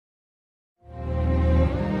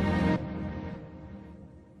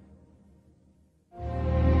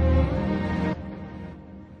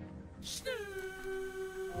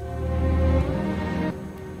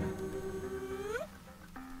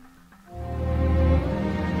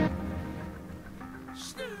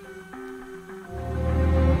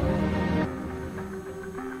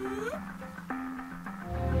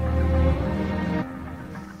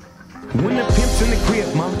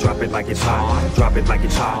drop it like it's hot, drop it like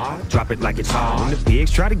it's hot, drop it like it's hot. When the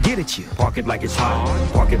pigs try to get at you, park it like it's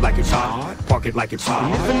hot, park it like it's hot, park it like it's hot.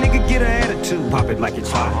 And if a nigga get an attitude, pop it like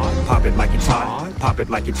it's hot, pop it like it's hot, pop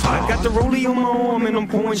it like it's hot. I got the rollie on my arm and I'm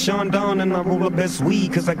pouring Sean down and I roll the best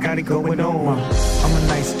weed cause I got it going on. I'm a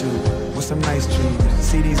nice dude with some nice dreams.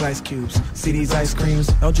 See these ice cubes, see these ice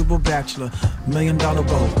creams. Eligible bachelor, $1 million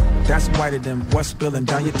bowl. That's whiter than what's spilling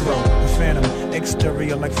down your throat. The phantom,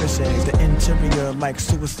 exterior like fish eggs, the interior like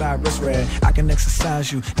suicide wrist red. I can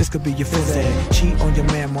exercise you, this could be your phys ed. Cheat on your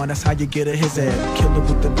man, man, that's how you get a his ed. Killer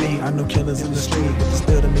with the B, I know killers in the street, but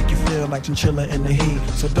still to make you feel like chinchilla in the heat.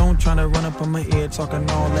 So don't tryna run up on my ear talking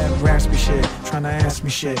all that raspy shit, tryna ask me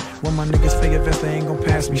shit. When my niggas figure vest, they ain't gon'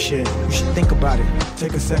 pass me shit. You should think about it,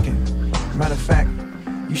 take a second. Matter of fact,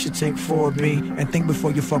 you should take 4B and think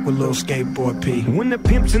before you fuck with little skateboard P. When the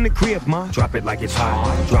pimp's in the crib, ma, drop it like it's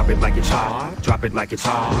hot, drop it like it's hot, drop it like it's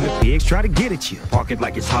hot. When the pigs try to get at you, park it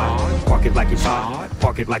like it's hot, park it like it's hot,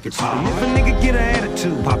 park it like it's hot. And if a nigga get an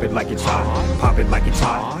attitude, pop it like it's hot, pop it like it's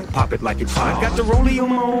hot, pop it like it's hot. I got the rollie on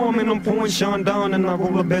my arm and I'm pouring Sean down and I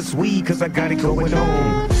roll the best weed cause I got it going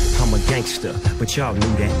on. I'm a gangster, but y'all knew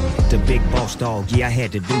that. The big boss dog, yeah, I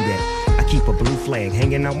had to do that. I keep a blue flag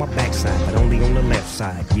hanging out my backside, but only on the left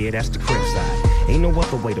side. Yeah, that's the crib side. Ain't no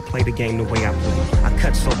other way to play the game the way I play. I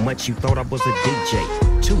cut so much you thought I was a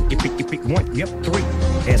DJ. 2, if it, 1, yep,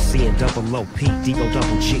 3. SC and double O, P, D, O,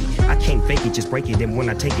 double G. I can't fake it, just break it. And when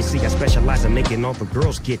I take it, see, I specialize in making all the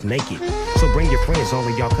girls get naked. So bring your friends, all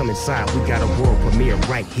of y'all come inside. We got a world premiere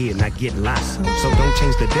right here, not get lost. So don't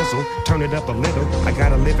change the diesel, turn it up a little. I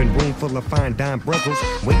got a living room full of fine dime bristles,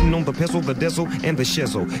 waiting on the pistol, the diesel, and the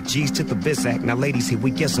shizzle. G's to the biz act, now ladies, here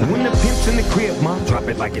we guess her. When the pimp's in the crib, mom, drop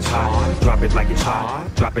it like it's hot, drop it like it's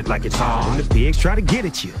hot, drop it like it's hot. When the pigs try to get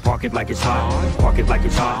at you, park it like it's hot, park it like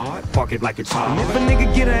it's hot, park it like it's hot. And if a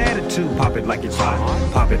nigga get an attitude, pop it like it's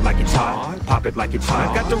hot, pop it like it's hot, pop it like it's hot.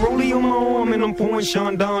 I got the rollie on my arm and I'm pouring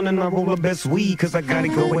Sean down and I roll the best weed cause I got it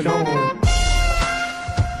going on.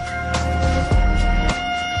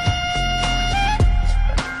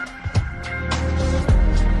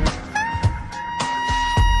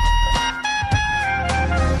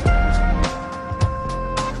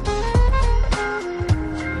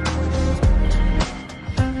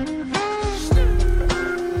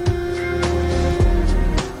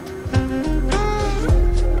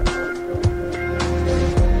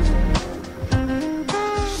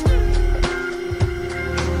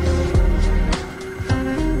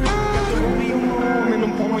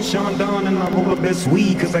 Sean down and I roll the best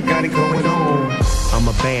weed cause I got it going on. I'm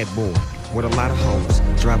a bad boy with a lot of hoes,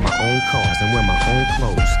 drive my own cars and wear my own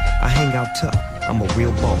clothes. I hang out tough, I'm a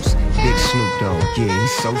real boss. Big Snoop Dogg, yeah,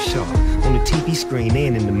 he's so sharp. On the TV screen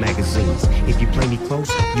and in the magazines. If you play me close,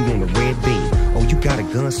 you want a red beam. Oh, you got a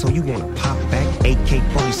gun, so you wanna pop back?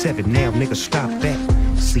 AK-47, now nigga stop that.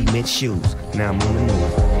 Cement shoes, now I'm on the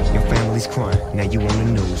move. Your family's crying, now you on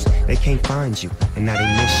the news. They can't find you, and now they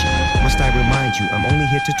miss you. Must I remind you, I'm only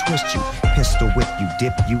here to twist you. Pistol whip you,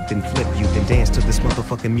 dip you, then flip you. Then dance to this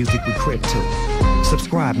motherfucking music we crib to.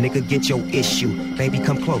 Subscribe, nigga, get your issue. Baby,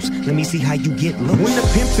 come close, let me see how you get loose. When the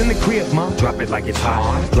pimp's in the crib, mom, drop it like it's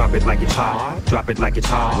hot, drop it like it's hot, drop it like it's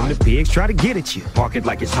hot. When the pigs try to get at you, park it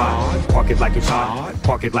like it's hot, park it like it's hot,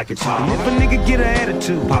 park it like it's hot. And if a nigga get an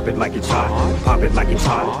attitude, pop it like it's hot, pop it like it's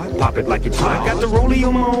hot, pop it like it's hot. I got the rollie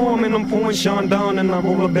on my arm and I'm pouring Sean down and I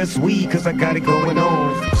roll the best weed cause I got it going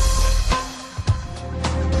on.